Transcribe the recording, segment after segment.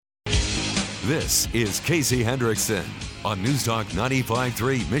This is Casey Hendrickson on News Talk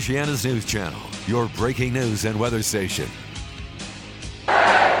 95.3, Michiana's news channel, your breaking news and weather station.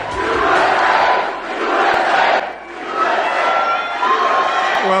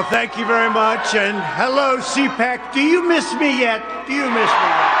 Well, thank you very much, and hello, CPAC. Do you miss me yet? Do you miss me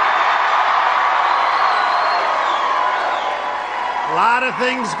yet? A lot of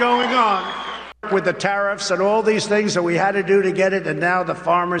things going on with the tariffs and all these things that we had to do to get it, and now the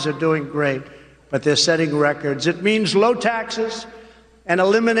farmers are doing great, but they're setting records. It means low taxes and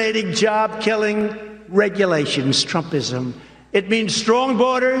eliminating job-killing regulations, Trumpism. It means strong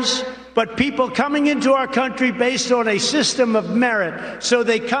borders, but people coming into our country based on a system of merit, so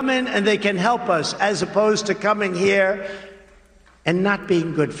they come in and they can help us, as opposed to coming here and not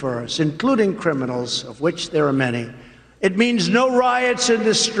being good for us, including criminals, of which there are many. It means no riots in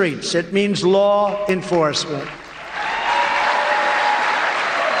the streets. It means law enforcement.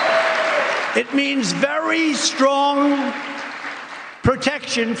 It means very strong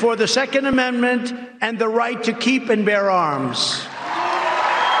protection for the Second Amendment and the right to keep and bear arms.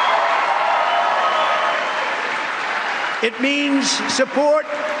 It means support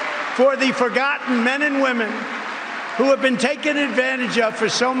for the forgotten men and women who have been taken advantage of for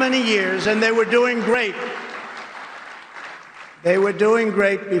so many years, and they were doing great. They were doing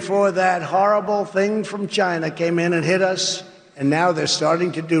great before that horrible thing from China came in and hit us, and now they're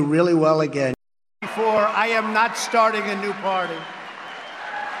starting to do really well again. Before, I am not starting a new party.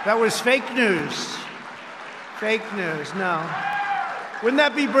 That was fake news. Fake news, no. Wouldn't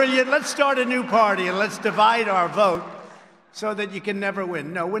that be brilliant? Let's start a new party and let's divide our vote so that you can never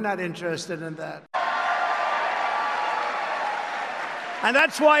win. No, we're not interested in that. And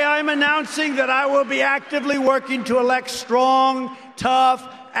that's why I'm announcing that I will be actively working to elect strong, tough,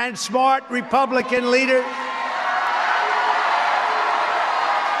 and smart Republican leaders.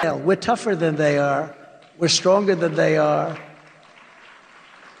 We're tougher than they are. We're stronger than they are.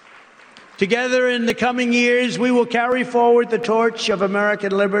 Together in the coming years, we will carry forward the torch of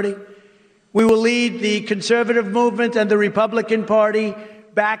American liberty. We will lead the conservative movement and the Republican Party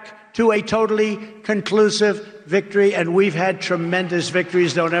back to a totally conclusive victory, and we've had tremendous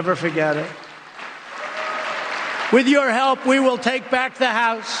victories. Don't ever forget it. With your help, we will take back the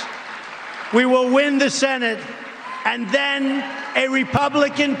House. We will win the Senate, and then a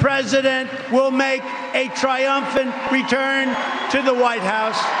Republican president will make a triumphant return to the White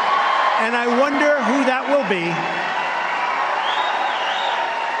House. And I wonder who that will be.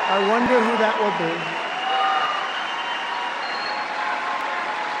 I wonder who that will be.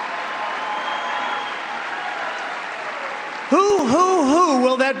 Who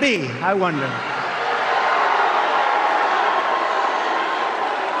will that be? I wonder.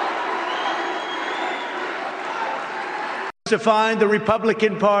 To find the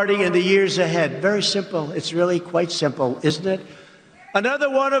Republican Party in the years ahead. Very simple. It's really quite simple, isn't it? Another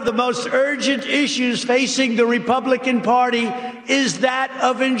one of the most urgent issues facing the Republican Party is that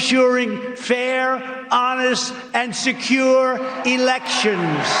of ensuring fair, honest, and secure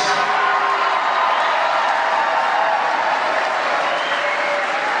elections.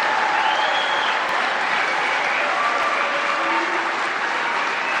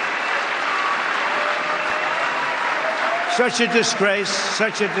 Such a disgrace,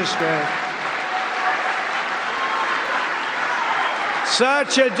 such a disgrace.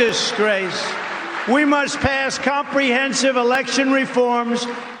 Such a disgrace. We must pass comprehensive election reforms,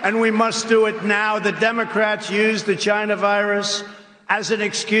 and we must do it now. The Democrats used the China virus as an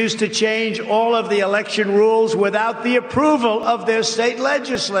excuse to change all of the election rules without the approval of their state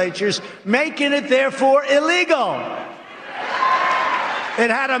legislatures, making it therefore illegal.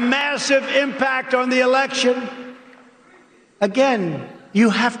 It had a massive impact on the election. Again,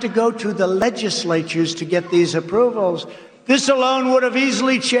 you have to go to the legislatures to get these approvals. This alone would have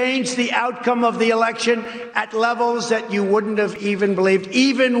easily changed the outcome of the election at levels that you wouldn't have even believed.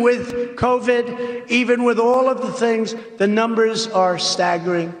 Even with COVID, even with all of the things, the numbers are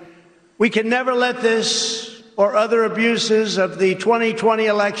staggering. We can never let this or other abuses of the 2020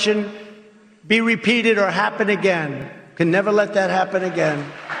 election be repeated or happen again. Can never let that happen again.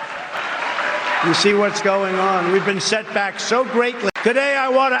 You see what's going on. We've been set back so greatly. Today, I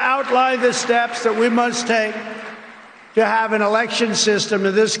want to outline the steps that we must take to have an election system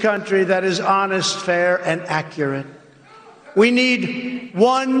in this country that is honest, fair, and accurate. We need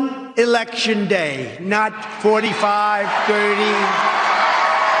one election day, not 45, 30.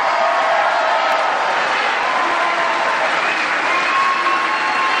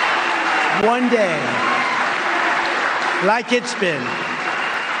 One day, like it's been.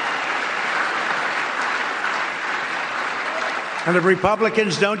 And if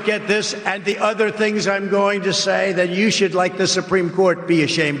Republicans don't get this and the other things I'm going to say, then you should, like the Supreme Court, be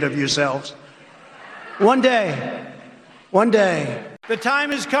ashamed of yourselves. One day, the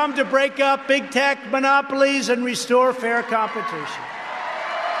time has come to break up big tech monopolies and restore fair competition.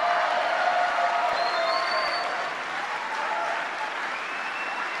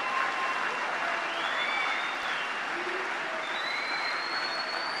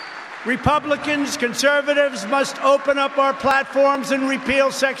 Republicans, conservatives must open up our platforms and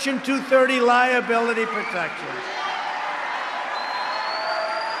repeal Section 230 liability protections.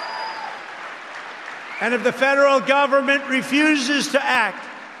 And if the federal government refuses to act,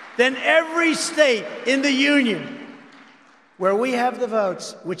 then every state in the union where we have the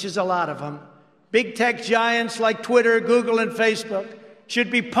votes, which is a lot of them, big tech giants like Twitter, Google, and Facebook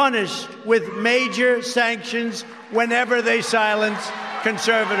should be punished with major sanctions whenever they silence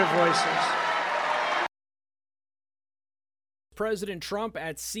conservative voices. President Trump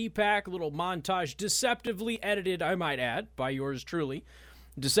at CPAC, a little montage, deceptively edited, I might add, by yours truly.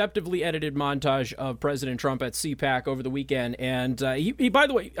 Deceptively edited montage of President Trump at CPAC over the weekend. And he, by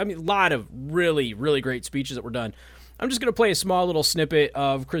the way, I mean, a lot of really, really great speeches that were done. I'm just going to play a small little snippet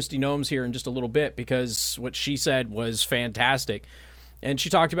of Kristi Noem's here in just a little bit because what she said was fantastic. And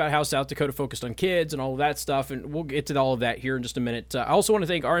she talked about how South Dakota focused on kids and all of that stuff, and we'll get to all of that here in just a minute. I also want to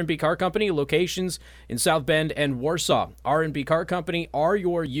thank R&B Car Company, locations in South Bend and Warsaw. R&B Car Company are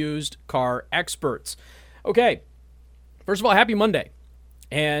your used car experts. Okay, first of all, happy Monday.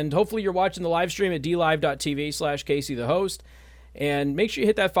 And hopefully you're watching the live stream at dlive.tv/Casey the host. And make sure you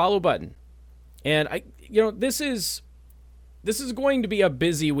hit that follow button. And this is going to be a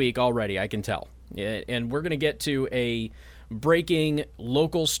busy week already, I can tell. And we're going to get to a breaking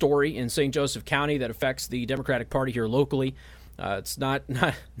local story in St. Joseph County that affects the Democratic Party here locally. It's not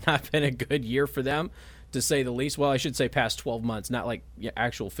been a good year for them, to say the least. Well, I should say past 12 months, not like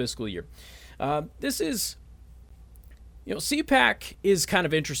actual fiscal year. This is, CPAC is kind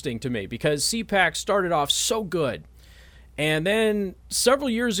of interesting to me because CPAC started off so good. And then several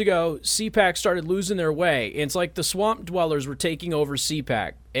years ago, CPAC started losing their way. It's like the swamp dwellers were taking over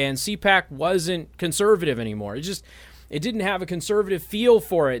CPAC, and CPAC wasn't conservative anymore. It didn't have a conservative feel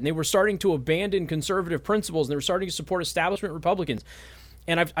for it, and they were starting to abandon conservative principles, and they were starting to support establishment Republicans.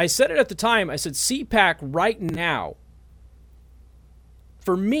 And I said it at the time, I said CPAC right now,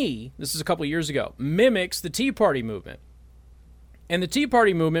 for me, this is a couple of years ago, mimics the Tea Party movement. And the Tea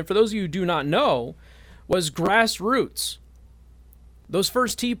Party movement, for those of you who do not know, was grassroots. Those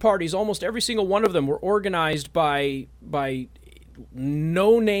first Tea Parties, almost every single one of them were organized by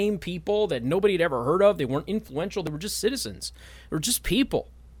no-name people that nobody had ever heard of. They weren't influential. They were just citizens. They were just people.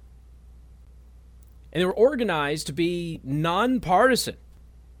 And they were organized to be nonpartisan.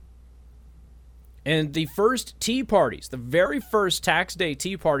 And the first Tea Parties, the very first tax day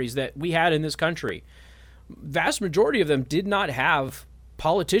Tea Parties that we had in this country, vast majority of them did not have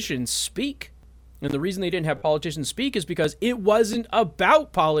politicians speak. And the reason they didn't have politicians speak is because it wasn't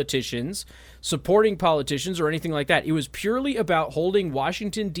about politicians supporting politicians or anything like that. It was purely about holding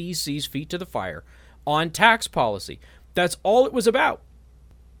Washington, D.C.'s feet to the fire on tax policy. That's all it was about.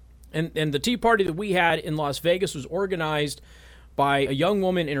 And the Tea Party that we had in Las Vegas was organized by a young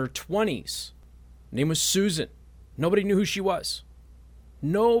woman in her 20s. Her name was Susan. Nobody knew who she was.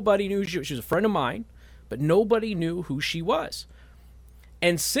 Nobody knew who she was. She was a friend of mine, but nobody knew who she was.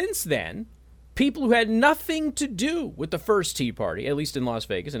 And since then, people who had nothing to do with the first Tea Party, at least in Las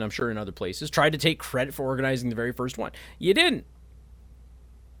Vegas, and I'm sure in other places, tried to take credit for organizing the very first one. You didn't.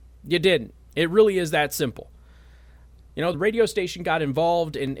 You didn't. It really is that simple. The radio station got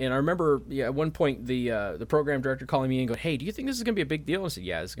involved, and I remember at one point the program director calling me and going, "Hey, do you think this is going to be a big deal?" I said,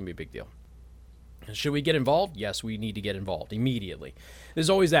 "Yeah, this is going to be a big deal." Should we get involved? Yes, we need to get involved immediately. There's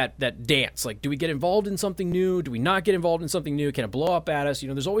always that dance. Like, do we get involved in something new? Do we not get involved in something new? Can it blow up at us?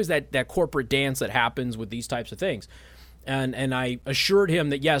 There's always that corporate dance that happens with these types of things. And I assured him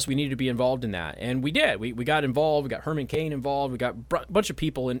that, yes, we needed to be involved in that. And we did. We got involved. We got Herman Cain involved. We got a bunch of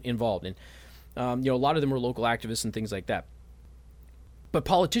people involved. And, a lot of them were local activists and things like that. But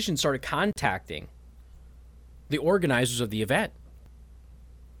politicians started contacting the organizers of the event.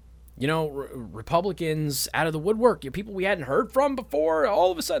 Republicans out of the woodwork, people we hadn't heard from before,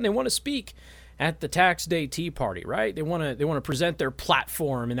 all of a sudden they want to speak at the tax day Tea Party, right? They want to present their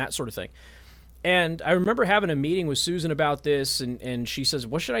platform and that sort of thing. And I remember having a meeting with Susan about this, and she says,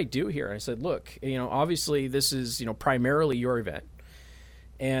 "What should I do here?" And I said, "Look, obviously this is, primarily your event,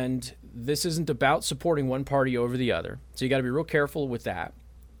 and this isn't about supporting one party over the other. So you got to be real careful with that."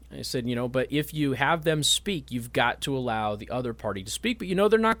 I said, but if you have them speak, you've got to allow the other party to speak. But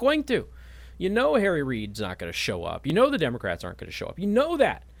they're not going to. You know Harry Reid's not going to show up. You know the Democrats aren't going to show up. You know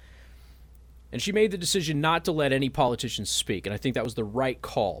that. And she made the decision not to let any politicians speak, and I think that was the right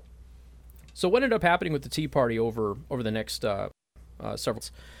call. So what ended up happening with the Tea Party over the next several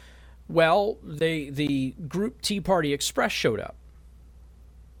months? Well, the group Tea Party Express showed up.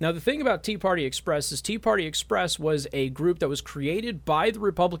 Now, the thing about Tea Party Express is Tea Party Express was a group that was created by the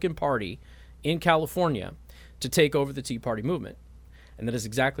Republican Party in California to take over the Tea Party movement. And that is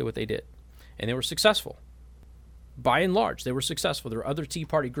exactly what they did. And they were successful. By and large, they were successful. There are other Tea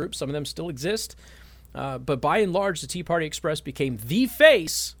Party groups. Some of them still exist. But by and large, the Tea Party Express became the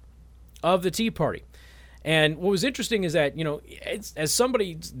face of the Tea Party. And what was interesting is that, as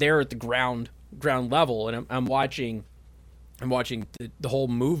somebody there at the ground level, and I'm watching the whole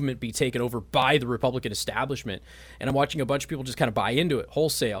movement be taken over by the Republican establishment, and I'm watching a bunch of people just kind of buy into it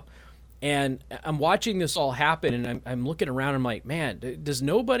wholesale. And I'm watching this all happen, and I'm looking around, and I'm like, man, does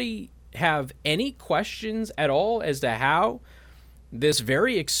nobody have any questions at all as to how this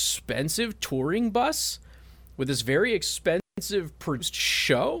very expensive touring bus with this very expensive produced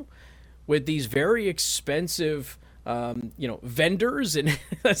show with these very expensive, vendors, and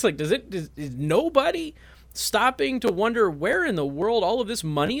that's like, is nobody stopping to wonder where in the world all of this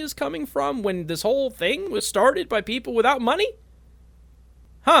money is coming from when this whole thing was started by people without money?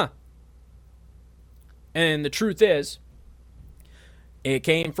 Huh. And the truth is, it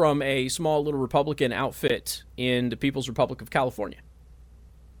came from a small little Republican outfit in the People's Republic of California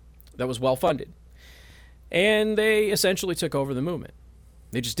that was well funded. And they essentially took over the movement.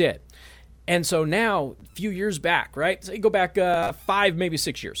 They just did. And so now, a few years back, right? So you go back 5, maybe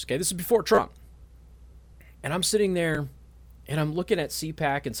 6 years. Okay, this is before Trump. And I'm sitting there, and I'm looking at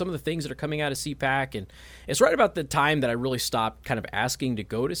CPAC and some of the things that are coming out of CPAC. And it's right about the time that I really stopped kind of asking to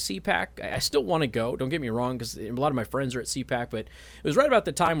go to CPAC. I still want to go. Don't get me wrong, because a lot of my friends are at CPAC. But it was right about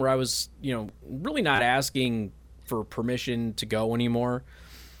the time where I was, really not asking for permission to go anymore.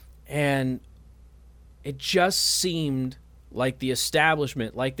 And it just seemed like the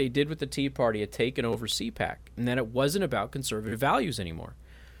establishment, like they did with the Tea Party, had taken over CPAC, and that it wasn't about conservative values anymore.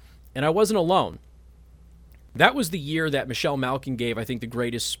 And I wasn't alone. That was the year that Michelle Malkin gave, I think, the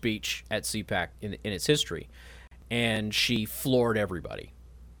greatest speech at CPAC in its history, and she floored everybody.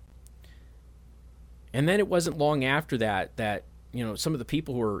 And then it wasn't long after that some of the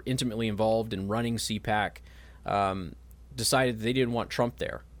people who were intimately involved in running CPAC decided they didn't want Trump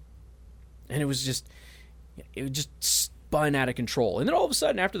there. And it just spun out of control. And then all of a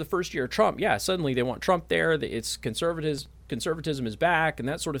sudden, after the first year of Trump, suddenly they want Trump there. It's conservatism is back and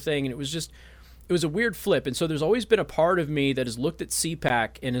that sort of thing. And it was a weird flip. And so there's always been a part of me that has looked at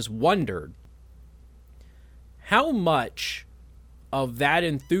CPAC and has wondered how much of that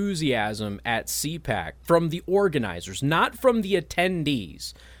enthusiasm at CPAC from the organizers, not from the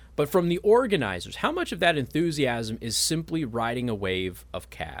attendees, but from the organizers, how much of that enthusiasm is simply riding a wave of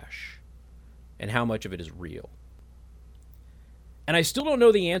cash and how much of it is real. And I still don't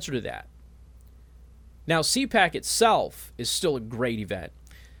know the answer to that. Now, CPAC itself is still a great event.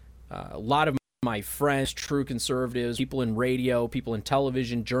 A lot of my friends, true conservatives, people in radio, people in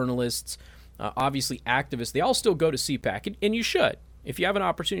television, journalists, obviously activists, they all still go to CPAC, and you should. If you have an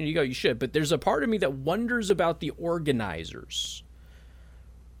opportunity to go, you should. But there's a part of me that wonders about the organizers.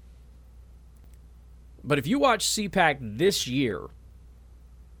 But if you watch CPAC this year,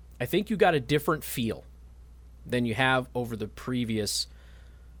 I think you got a different feel than you have over the previous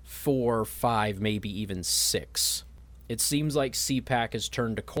 4, 5, maybe even 6. It seems like CPAC has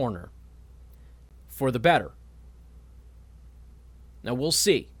turned a corner for the better. Now, we'll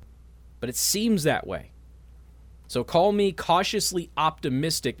see, but it seems that way. So call me cautiously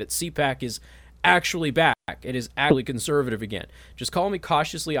optimistic that CPAC is actually back. It is actually conservative again. Just call me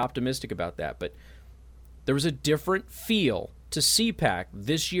cautiously optimistic about that. But there was a different feel to CPAC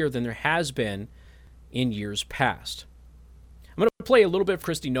this year than there has been in years past. I'm going to play a little bit of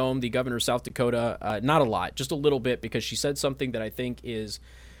Kristi Noem, the governor of South Dakota. Not a lot, just a little bit, because she said something that I think is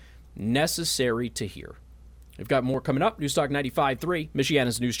necessary to hear. We've got more coming up. News Talk 95.3,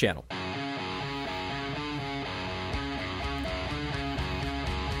 Michiana's news channel.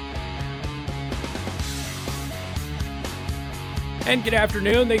 And good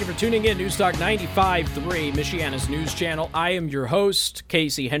afternoon. Thank you for tuning in. News Talk 95.3, Michiana's news channel. I am your host,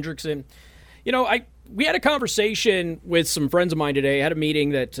 Casey Hendrickson. We had a conversation with some friends of mine today. I had a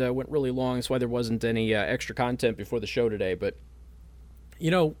meeting that went really long. That's why there wasn't any extra content before the show today. But,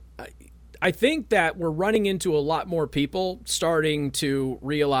 I think that we're running into a lot more people starting to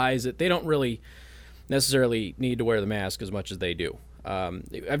realize that they don't really necessarily need to wear the mask as much as they do.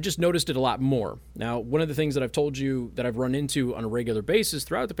 I've just noticed it a lot more. Now, one of the things that I've told you that I've run into on a regular basis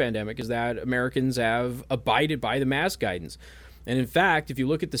throughout the pandemic is that Americans have abided by the mask guidance. And in fact, if you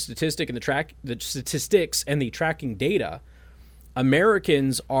look at the statistics and the tracking data,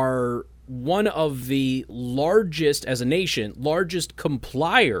 Americans are one of the largest, as a nation, largest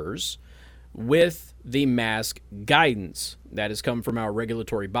compliers with the mask guidance that has come from our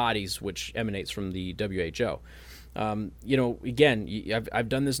regulatory bodies, which emanates from the WHO. Again, I've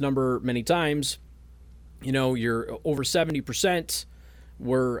done this number many times. You're over 70%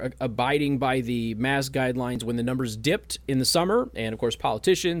 were abiding by the mask guidelines when the numbers dipped in the summer. And of course,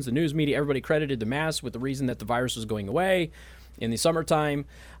 politicians, the news media, everybody credited the masks with the reason that the virus was going away in the summertime.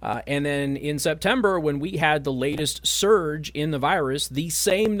 And then in September, when we had the latest surge in the virus, the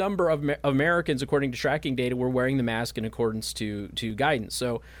same number of Americans, according to tracking data, were wearing the mask in accordance to guidance.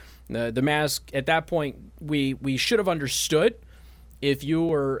 So the mask, at that point, we should have understood. If you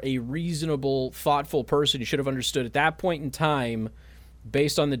were a reasonable, thoughtful person, you should have understood at that point in time,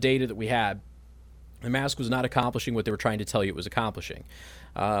 based on the data that we had, the mask was not accomplishing what they were trying to tell you it was accomplishing.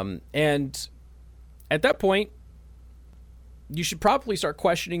 And at that point, you should probably start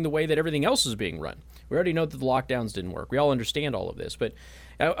questioning the way that everything else is being run. We already know that the lockdowns didn't work. We all understand all of this. But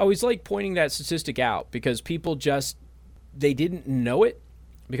I always like pointing that statistic out because people they didn't know it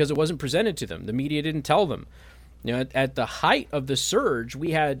because it wasn't presented to them. The media didn't tell them. At the height of the surge,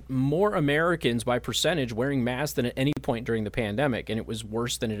 we had more Americans by percentage wearing masks than at any point during the pandemic, and it was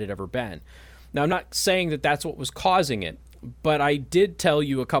worse than it had ever been. Now, I'm not saying that that's what was causing it, but I did tell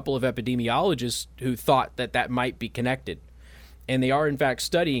you a couple of epidemiologists who thought that that might be connected, and they are, in fact,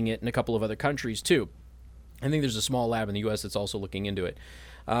 studying it in a couple of other countries, too. I think there's a small lab in the U.S. that's also looking into it.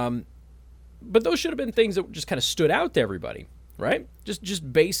 But those should have been things that just kind of stood out to everybody. Right?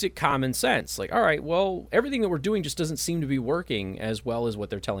 Just basic common sense. Like, all right, well, everything that we're doing just doesn't seem to be working as well as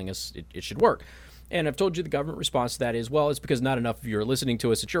what they're telling us it should work. And I've told you the government response to that is, well, it's because not enough of you are listening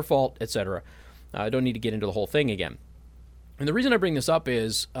to us. It's your fault, etc. I don't need to get into the whole thing again. And the reason I bring this up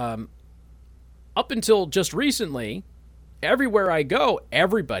is up until just recently, everywhere I go,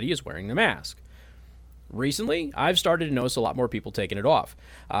 everybody is wearing the mask. Recently, I've started to notice a lot more people taking it off.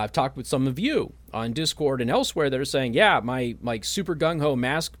 I've talked with some of you on Discord and elsewhere that are saying, yeah, my super gung-ho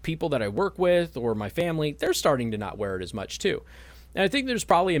mask people that I work with or my family, they're starting to not wear it as much too. And I think there's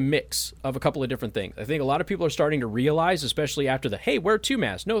probably a mix of a couple of different things. I think a lot of people are starting to realize, especially after hey, wear 2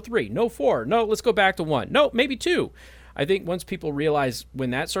 masks, no 3, no 4, no, let's go back to 1, no, maybe 2. I think once people realize when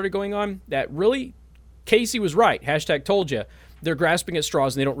that started going on, that really, Casey was right, #told you, they're grasping at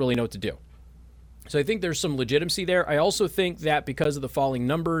straws and they don't really know what to do. So I think there's some legitimacy there. I also think that because of the falling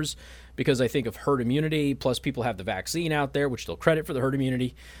numbers, because I think of herd immunity, plus people have the vaccine out there, which they'll credit for the herd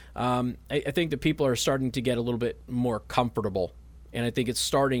immunity, I think that people are starting to get a little bit more comfortable. And I think it's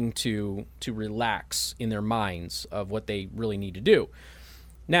starting to relax in their minds of what they really need to do.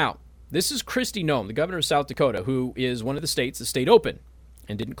 Now, this is Kristi Noem, the governor of South Dakota, who is one of the states that stayed open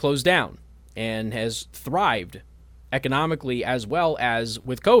and didn't close down and has thrived economically as well as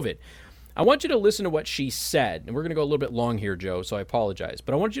with COVID. I want you to listen to what she said, and we're going to go a little bit long here, Joe, so I apologize.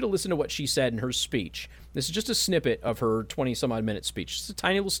 But I want you to listen to what she said in her speech. This is just a snippet of her 20-some-odd minute speech. It's a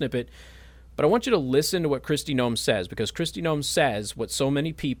tiny little snippet, but I want you to listen to what Kristi Noem says, because Kristi Noem says what so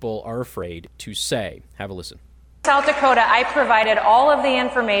many people are afraid to say. Have a listen. South Dakota, I provided all of the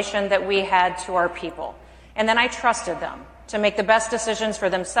information that we had to our people, and then I trusted them to make the best decisions for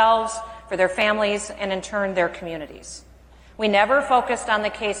themselves, for their families, and in turn, their communities. We never focused on the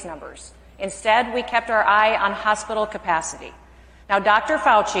case numbers. Instead, we kept our eye on hospital capacity. Now, Dr.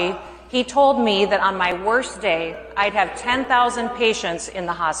 Fauci, he told me that on my worst day, I'd have 10,000 patients in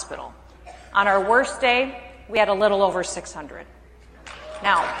the hospital. On our worst day, we had a little over 600.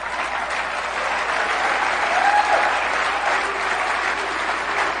 Now,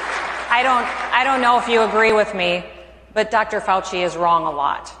 I don't know if you agree with me, but Dr. Fauci is wrong a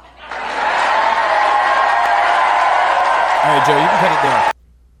lot. All right, Joe, you can cut it there.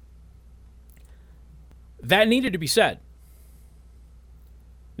 That needed to be said.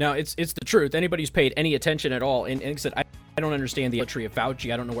 Now, it's the truth. Anybody who's paid any attention at all, and like I said, I don't understand the tree of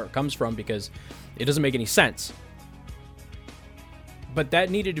Fauci. I don't know where it comes from because it doesn't make any sense. But that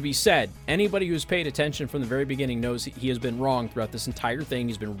needed to be said. Anybody who's paid attention from the very beginning knows he has been wrong throughout this entire thing.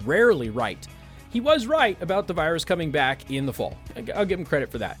 He's been rarely right. He was right about the virus coming back in the fall. I'll give him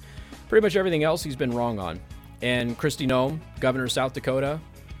credit for that. Pretty much everything else he's been wrong on. And Kristi Noem, governor of South Dakota,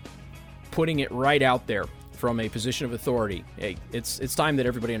 putting it right out there, from a position of authority, hey, it's time that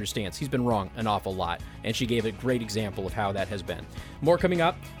everybody understands he's been wrong an awful lot, and she gave a great example of how that has been. More coming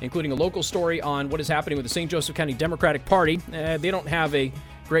up, including a local story on what is happening with the St. Joseph County Democratic Party. They don't have a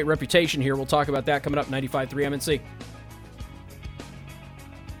great reputation here. We'll talk about that coming up. 95.3 MNC.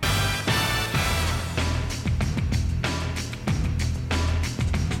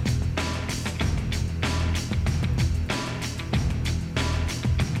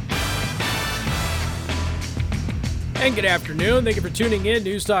 And good afternoon. Thank you for tuning in.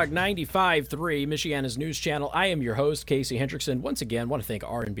 News Talk 95.3, Michiana's news channel. I am your host, Casey Hendrickson. Once again, want to thank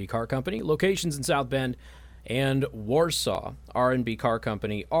R&B Car Company. Locations in South Bend and Warsaw. R&B Car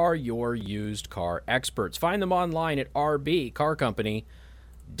Company are your used car experts. Find them online at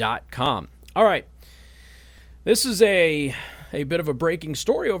rbcarcompany.com. All right. This is a bit of a breaking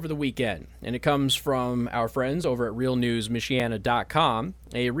story over the weekend, and it comes from our friends over at realnewsmichiana.com.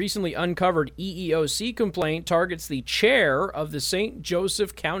 A recently uncovered EEOC complaint targets the chair of the St.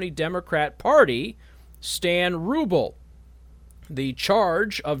 Joseph County Democrat Party, Stan Rubel. The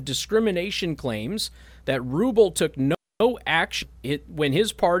charge of discrimination claims that Rubel took no action when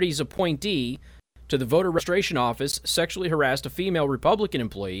his party's appointee to the voter registration office sexually harassed a female Republican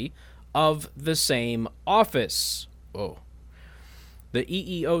employee of the same office. Oh. The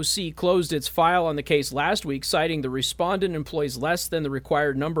EEOC closed its file on the case last week, citing the respondent employs less than the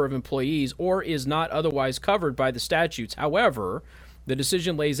required number of employees or is not otherwise covered by the statutes. However, the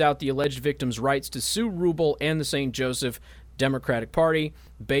decision lays out the alleged victim's rights to sue Rubel and the St. Joseph Democratic Party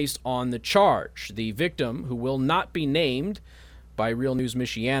based on the charge. The victim, who will not be named by Real News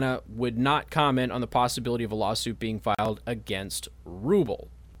Michiana, would not comment on the possibility of a lawsuit being filed against Rubel.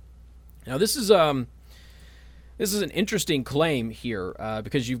 Now, this is an interesting claim here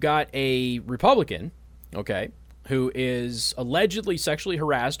because you've got a Republican, okay, who is allegedly sexually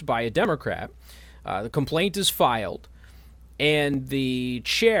harassed by a Democrat. The complaint is filed, and the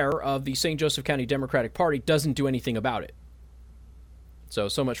chair of the St. Joseph County Democratic Party doesn't do anything about it. So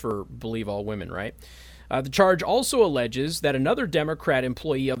much for believe all women, right? The charge also alleges that another Democrat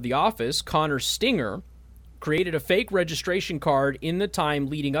employee of the office, Connor Stinger, created a fake registration card in the time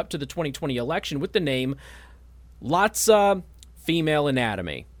leading up to the 2020 election with the name Latza Female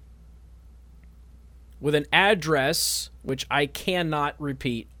Anatomy, with an address which I cannot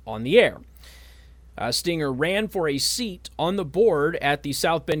repeat on the air. Stinger ran for a seat on the board at the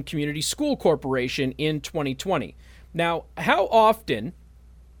South Bend Community School Corporation in 2020. Now, how often,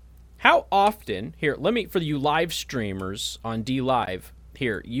 here, let me, for you live streamers on DLive,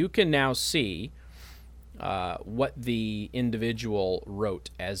 here, you can now see what the individual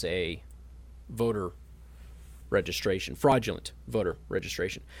wrote as a voter registration, fraudulent voter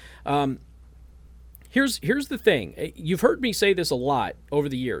registration. Here's the thing. You've heard me say this a lot over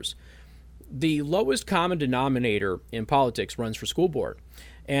the years. The lowest common denominator in politics runs for school board.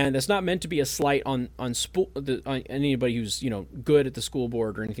 And that's not meant to be a slight on anybody who's, good at the school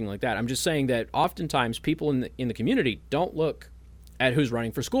board or anything like that. I'm just saying that oftentimes people in the community don't look at who's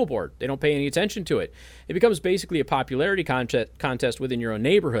running for school board. They don't pay any attention to it. It becomes basically a popularity contest within your own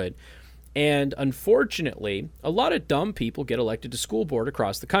neighborhood. And unfortunately, a lot of dumb people get elected to school board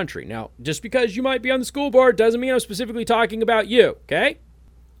across the country. Now, just because you might be on the school board doesn't mean I'm specifically talking about you, okay?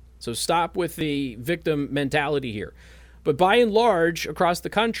 So stop with the victim mentality here. But by and large, across the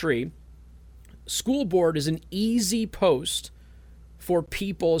country, school board is an easy post for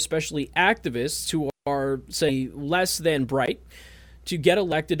people, especially activists who are, say, less than bright, to get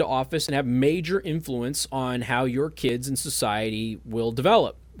elected to office and have major influence on how your kids and society will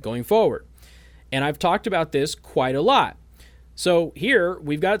develop going forward. And I've talked about this quite a lot. So here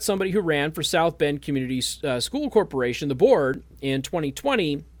we've got somebody who ran for South Bend Community School Corporation, the board, in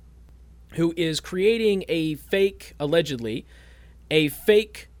 2020, who is creating allegedly a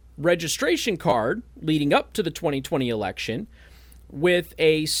fake registration card leading up to the 2020 election with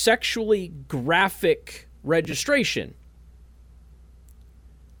a sexually graphic registration.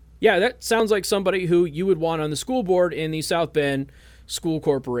 Yeah, that sounds like somebody who you would want on the school board in the South Bend School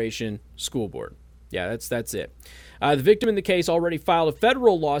Corporation School Board. Yeah, that's it. The victim in the case already filed a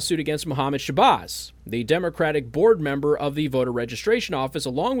federal lawsuit against Mohammed Shabazz, the Democratic board member of the voter registration office,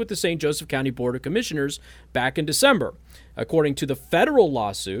 along with the St. Joseph County Board of Commissioners back in December. According to the federal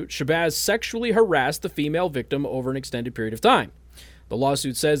lawsuit, Shabazz sexually harassed the female victim over an extended period of time. The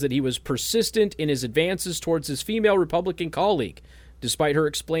lawsuit says that he was persistent in his advances towards his female Republican colleague. Despite her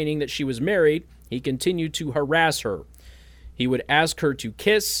explaining that she was married, he continued to harass her. He would ask her to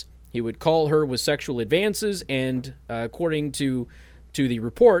kiss. He would call her with sexual advances, and according to the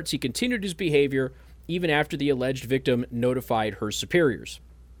reports, he continued his behavior even after the alleged victim notified her superiors.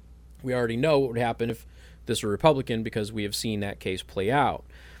 We already know what would happen if this a Republican because we have seen that case play out.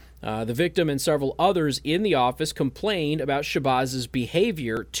 The victim and several others in the office complained about Shabazz's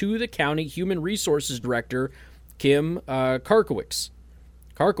behavior to the county human resources director, Kim Karkowicz.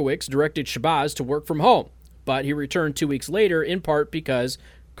 Karkowicz directed Shabazz to work from home, but he returned 2 weeks later in part because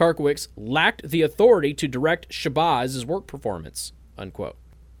Karkowicz lacked the authority to direct Shabazz's work performance, unquote.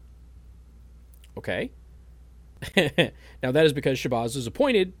 Okay. Now, that is because Shabazz was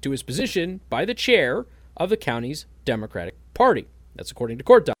appointed to his position by the chair of the county's Democratic Party. That's according to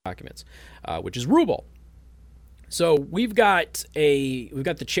court documents, which is Rubel. So we've got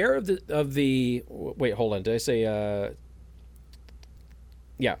the chair of the wait, hold on. Did I say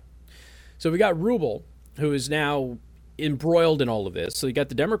yeah. So we got Rubel, who is now embroiled in all of this. So you got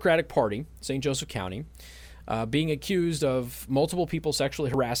the Democratic Party, St. Joseph County, being accused of multiple people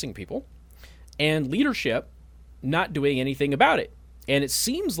sexually harassing people, and leadership not doing anything about it. And it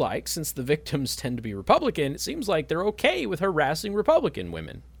seems like, since the victims tend to be Republican, it seems like they're okay with harassing Republican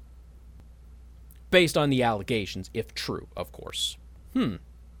women. Based on the allegations, if true, of course.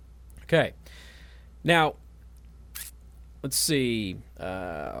 Okay. Now, let's see.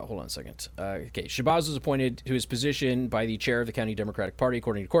 Hold on a second. Okay, Shabazz was appointed to his position by the chair of the county Democratic Party,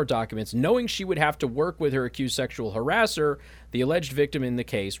 according to court documents. Knowing she would have to work with her accused sexual harasser, the alleged victim in the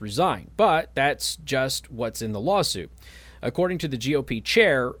case resigned. But that's just what's in the lawsuit. According to the GOP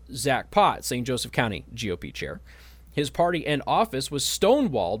chair, Zach Pott, St. Joseph County GOP chair, his party and office was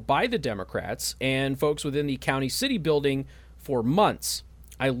stonewalled by the Democrats and folks within the county city building for months.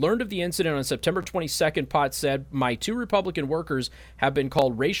 I learned of the incident on September 22nd, Pott said. My 2 Republican workers have been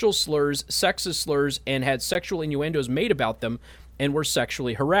called racial slurs, sexist slurs, and had sexual innuendos made about them and were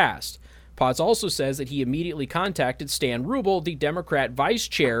sexually harassed. Potts also says that he immediately contacted Stan Rubel, the Democrat vice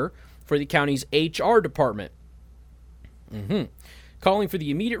chair for the county's HR department, calling for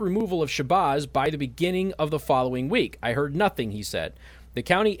the immediate removal of Shabazz by the beginning of the following week. I heard nothing, he said. The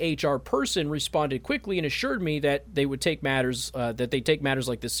county HR person responded quickly and assured me that they would take matters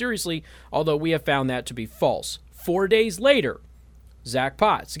like this seriously, although we have found that to be false. 4 days later, Zach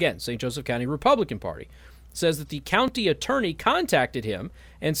Potts, again, St. Joseph County Republican Party, says that the county attorney contacted him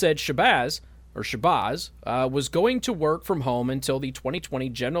and said Shabazz was going to work from home until the 2020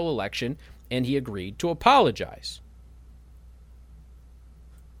 general election, and he agreed to apologize.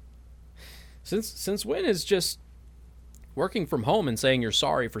 Since when is just working from home and saying you're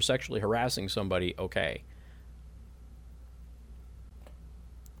sorry for sexually harassing somebody okay?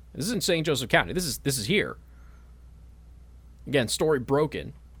 This isn't St. Joseph County. This is here. Again, story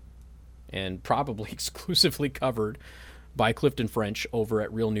broken and probably exclusively covered by Clifton French over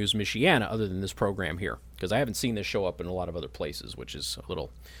at Real News Michiana, other than this program here, because I haven't seen this show up in a lot of other places, which is a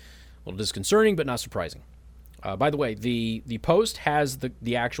little disconcerting, but not surprising. By the way, the post has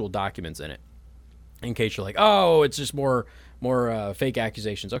the actual documents in it. In case you're like, oh, it's just more fake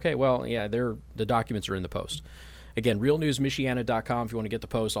accusations. Okay, well, yeah, the documents are in the post. Again, realnewsmichiana.com if you want to get the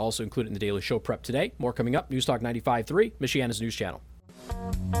post. Also included in the daily show prep today. More coming up. News Talk 95.3, Michiana's news channel.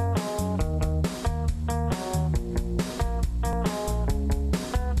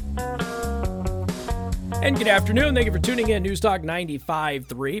 And good afternoon. Thank you for tuning in. News Talk 95.3,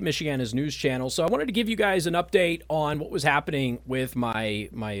 Michiana's news channel. So I wanted to give you guys an update on what was happening with my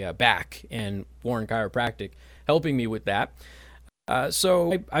back, and Warren Chiropractic helping me with that.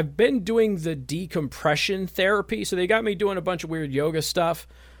 So I've been doing the decompression therapy. So they got me doing a bunch of weird yoga stuff.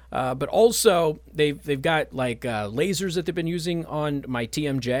 But also they've got like lasers that they've been using on my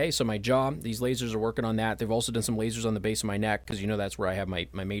TMJ, so my jaw. These lasers are working on that. They've also done some lasers on the base of my neck because that's where I have my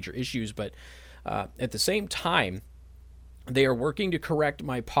major issues. But at the same time, they are working to correct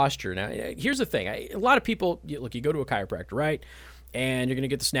my posture. Now, here's the thing. A lot of people, you go to a chiropractor, right? And you're going to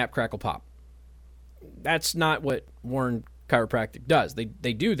get the snap, crackle, pop. That's not what Warren Chiropractic does.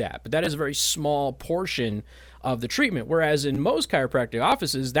 They do that, but that is a very small portion of the treatment. Whereas in most chiropractic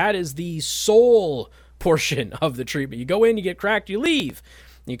offices, that is the sole portion of the treatment. You go in, you get cracked, you leave.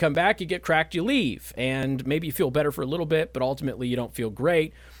 You come back, you get cracked, you leave. And maybe you feel better for a little bit, but ultimately you don't feel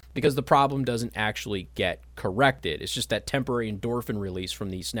great, because the problem doesn't actually get corrected. It's just that temporary endorphin release from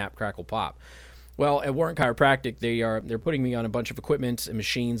the snap, crackle, pop. Well, at Warren Chiropractic, they're putting me on a bunch of equipment and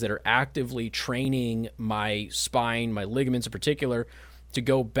machines that are actively training my spine, my ligaments in particular, to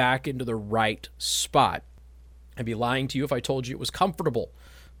go back into the right spot. I'd be lying to you if I told you it was comfortable.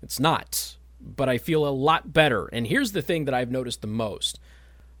 It's not, but I feel a lot better. And here's the thing that I've noticed the most.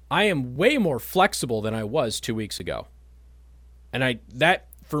 I am way more flexible than I was 2 weeks ago. And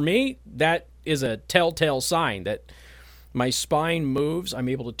for me, that is a telltale sign that my spine moves. I'm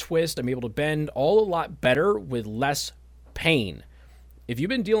able to twist. I'm able to bend all a lot better with less pain. If you've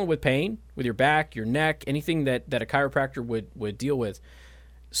been dealing with pain with your back, your neck, anything that a chiropractor would deal with,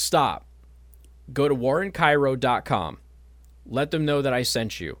 stop. Go to warrenchiro.com. Let them know that I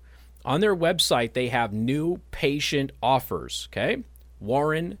sent you. On their website, they have new patient offers, okay?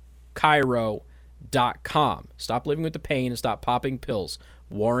 warrenchiro.com. Stop living with the pain and stop popping pills.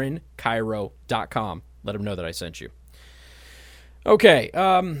 warrenchiro.com. Let them know that I sent you. Okay,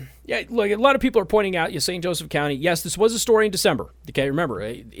 look, a lot of people are pointing out, St. Joseph County, yes, this was a story in December. Okay, remember,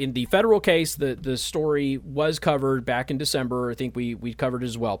 in the federal case, the story was covered back in December. I think we covered it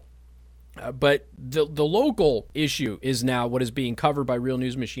as well. But the local issue is now what is being covered by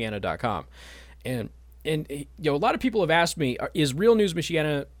realnewsmichiana.com. And a lot of people have asked me, is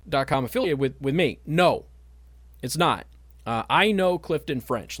realnewsmichiana.com affiliated with me? No, it's not. I know Clifton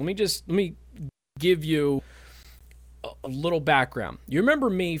French. Let me give you a little background. You remember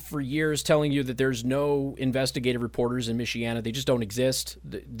me for years telling you that there's no investigative reporters in Michiana. They just don't exist.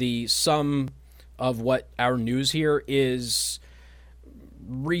 The sum of what our news here is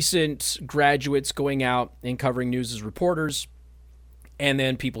recent graduates going out and covering news as reporters, and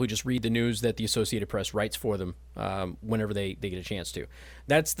then people who just read the news that the Associated Press writes for them whenever they get a chance to.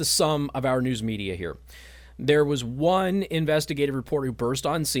 That's the sum of our news media here. There was one investigative reporter who burst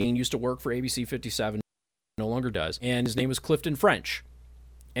on scene, used to work for ABC 57, no longer does, and his name was Clifton French.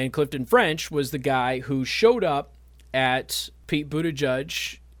 And Clifton French was the guy who showed up at Pete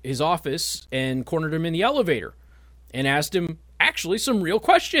Buttigieg, his office, and cornered him in the elevator and asked him actually some real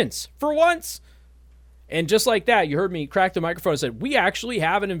questions for once. And just like that, you heard me crack the microphone and said, we actually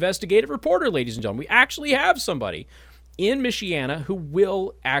have an investigative reporter, ladies and gentlemen. We actually have somebody in Michiana who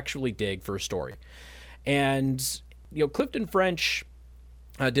will actually dig for a story. And, Clifton French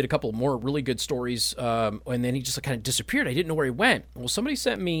did a couple more really good stories, and then he just kind of disappeared. I didn't know where he went. Well, somebody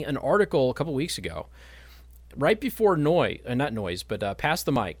sent me an article a couple weeks ago, right before Pass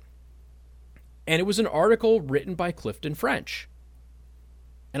the Mic. And it was an article written by Clifton French.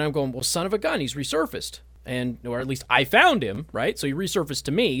 And I'm going, well, son of a gun, he's resurfaced. Or at least I found him, right? So he resurfaced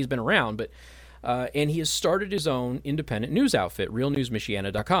to me. He's been around, but and he has started his own independent news outfit,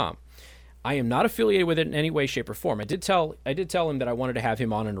 realnewsmichiana.com. I am not affiliated with it in any way, shape, or form. I did tell him that I wanted to have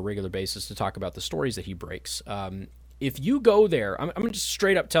him on a regular basis to talk about the stories that he breaks. If you go there, I'm going to just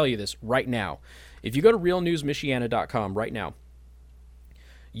straight up tell you this right now. If you go to realnewsmichiana.com right now,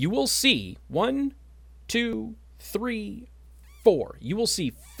 you will see 1, 2, 3, 4. You will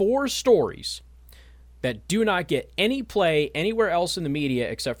see 4 stories that do not get any play anywhere else in the media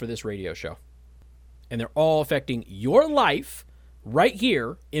except for this radio show. And they're all affecting your life right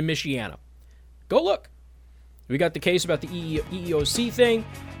here in Michiana. Go look. We got the case about the EEOC thing.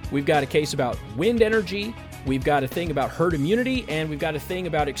 We've got a case about wind energy. We've got a thing about herd immunity. And we've got a thing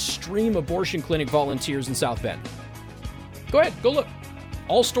about extreme abortion clinic volunteers in South Bend. Go ahead. Go look.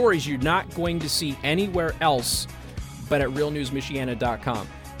 All stories you're not going to see anywhere else but at realnewsmichiana.com,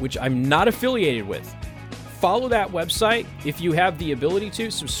 which I'm not affiliated with. Follow that website if you have the ability to.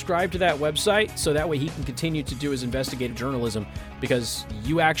 Subscribe to that website so that way he can continue to do his investigative journalism, because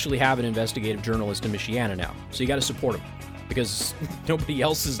you actually have an investigative journalist in Michiana now. So you got to support him because nobody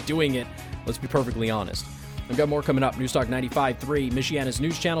else is doing it. Let's be perfectly honest. I've got more coming up. News Talk 95.3, Michiana's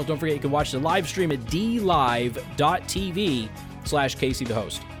news channel. Don't forget you can watch the live stream at dlive.tv/Casey the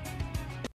host.